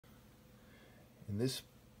In this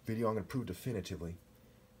video, I'm going to prove definitively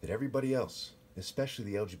that everybody else, especially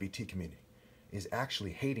the LGBT community, is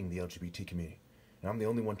actually hating the LGBT community. And I'm the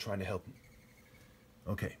only one trying to help them.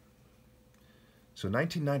 Okay. So in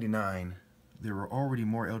 1999, there were already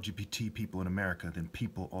more LGBT people in America than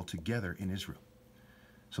people altogether in Israel.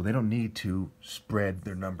 So they don't need to spread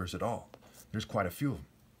their numbers at all. There's quite a few of them.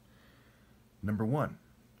 Number one,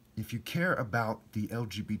 if you care about the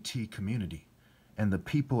LGBT community and the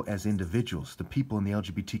people as individuals, the people in the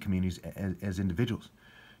LGBT communities as individuals,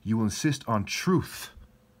 you will insist on truth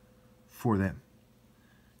for them.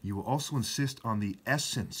 You will also insist on the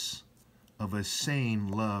essence of a sane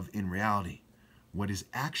love in reality, what is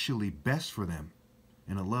actually best for them,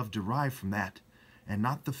 and a love derived from that, and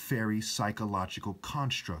not the fairy psychological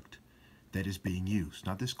construct that is being used,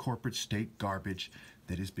 not this corporate state garbage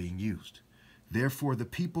that is being used. Therefore, the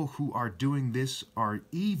people who are doing this are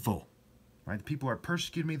evil. Right? The people who are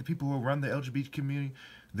persecuting me, the people who run the LGBT community,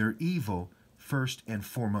 they're evil first and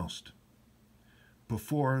foremost,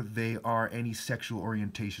 before they are any sexual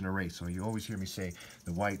orientation or race. So you always hear me say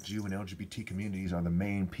the white, Jew, and LGBT communities are the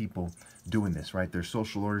main people doing this, right? They're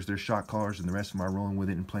social orders, they're shot callers, and the rest of them are rolling with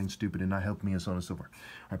it and playing stupid and not helping me, and so on and so forth.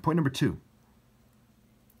 All right, point number two.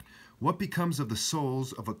 What becomes of the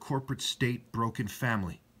souls of a corporate state broken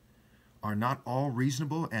family? Are not all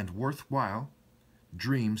reasonable and worthwhile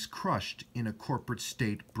dreams crushed in a corporate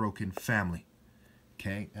state broken family?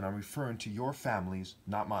 Okay, and I'm referring to your families,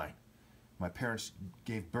 not mine. My parents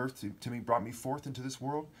gave birth to me, brought me forth into this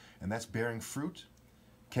world, and that's bearing fruit,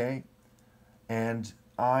 okay? And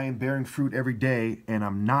I am bearing fruit every day, and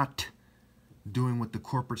I'm not doing what the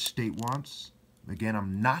corporate state wants. Again,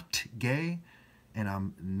 I'm not gay, and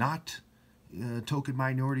I'm not a token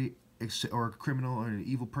minority or a criminal or an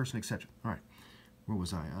evil person, etc. All right, where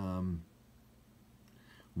was I?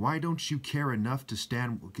 Why don't you care enough to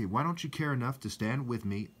stand? Okay, why don't you care enough to stand with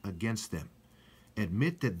me against them?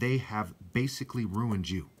 Admit that they have basically ruined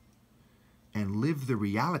you, and live the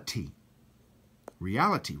reality,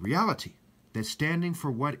 that standing for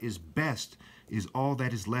what is best is all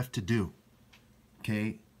that is left to do.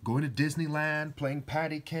 Okay, going to Disneyland, playing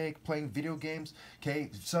patty cake, playing video games, okay,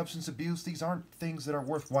 substance abuse, these aren't things that are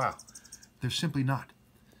worthwhile. They're simply not.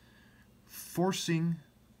 Forcing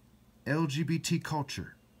LGBT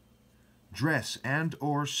culture, dress, and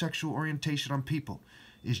or sexual orientation on people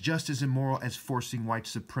is just as immoral as forcing white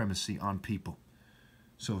supremacy on people.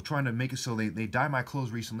 So trying to make it so they dye my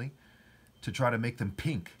clothes recently to try to make them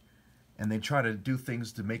pink, and they try to do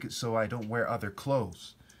things to make it so I don't wear other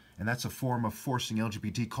clothes. And that's a form of forcing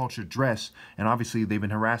LGBT culture, dress, and obviously they've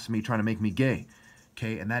been harassing me, trying to make me gay.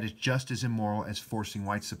 Okay, and that is just as immoral as forcing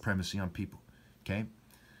white supremacy on people. Okay?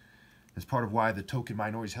 That's part of why the token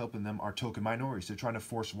minorities helping them are token minorities. They're trying to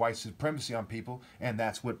force white supremacy on people, and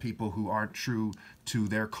that's what people who aren't true to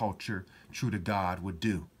their culture, true to God, would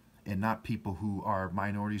do, and not people who are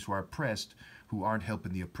minorities, who are oppressed, who aren't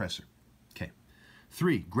helping the oppressor. Okay.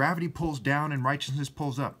 3, gravity pulls down and righteousness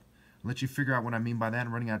pulls up. I'll let you figure out what I mean by that.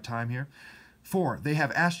 I'm running out of time here. 4, they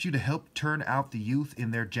have asked you to help turn out the youth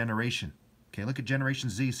in their generation. Okay, look at Generation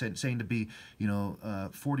Z saying to be,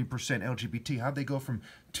 40% LGBT. How'd they go from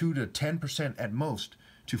 2 to 10% at most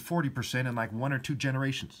to 40% in like 1 or 2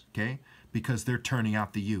 generations? Okay, because they're turning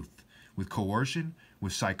out the youth with coercion,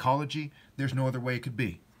 with psychology. There's no other way it could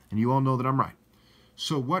be, and you all know that I'm right.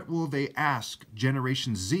 So what will they ask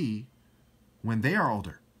Generation Z when they are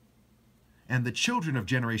older? And the children of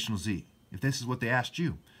Generation Z, if this is what they asked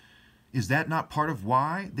you, is that not part of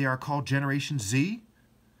why they are called Generation Z?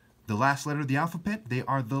 The last letter of the alphabet, they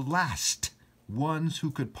are the last ones who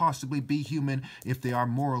could possibly be human if they are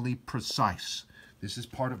morally precise. This is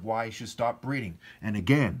part of why you should stop breeding. And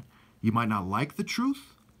again, you might not like the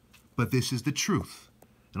truth, but this is the truth.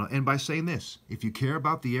 And I'll end by saying this. If you care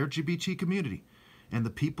about the LGBT community and the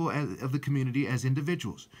people of the community as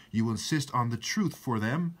individuals, you will insist on the truth for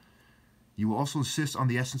them. You will also insist on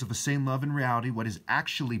the essence of a sane love in reality, what is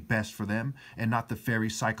actually best for them, and not the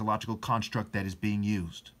fairy psychological construct that is being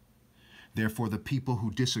used. Therefore, the people who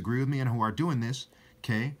disagree with me and who are doing this,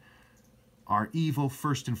 okay, are evil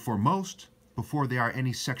first and foremost, before they are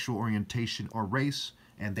any sexual orientation or race,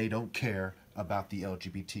 and they don't care about the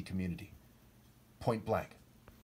LGBT community. Point blank.